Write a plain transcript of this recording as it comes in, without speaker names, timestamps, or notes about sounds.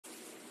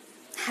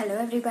Hello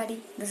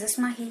everybody, this is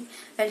Mahi.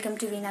 Welcome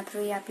to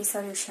Veenapro ERP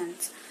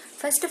Solutions.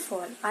 First of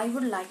all, I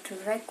would like to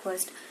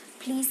request,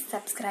 please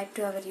subscribe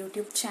to our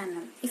YouTube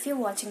channel if you're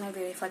watching my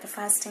video for the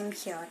first time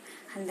here,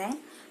 and then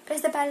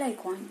press the bell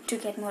icon to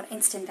get more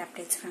instant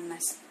updates from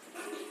us.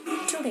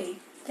 Today,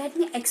 let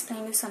me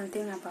explain you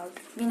something about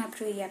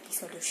Veenapro ERP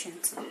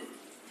Solutions.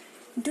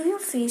 Do you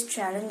face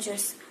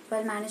challenges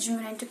while managing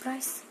your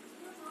enterprise?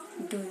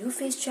 Do you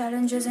face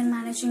challenges in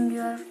managing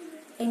your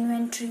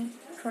inventory,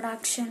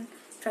 production,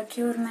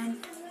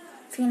 procurement,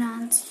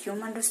 finance,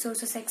 human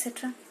resources,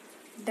 etc.?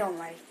 Don't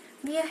worry,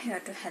 we are here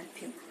to help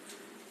you.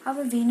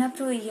 Our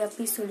Veenapro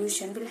ERP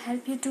solution will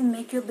help you to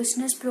make your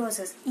business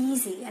process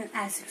easy and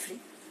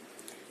hassle-free.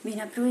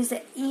 Veenapro is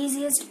the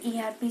easiest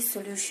ERP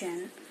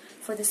solution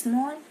for the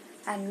small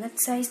and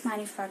mid-sized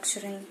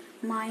manufacturing,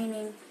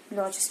 mining,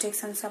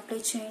 logistics and supply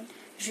chain,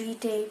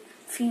 retail,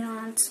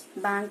 finance,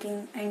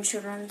 banking,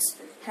 insurance,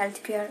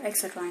 healthcare,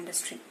 etc.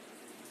 industry.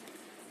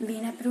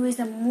 Veenapro is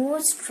the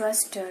most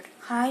trusted,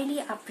 highly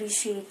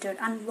appreciated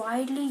and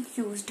widely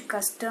used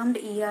custom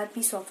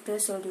ERP software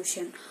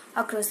solution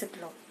across the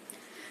globe.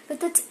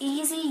 With its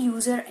easy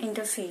user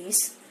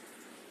interface,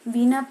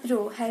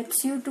 Veenapro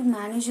helps you to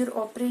manage your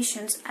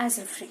operations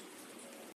hassle-free.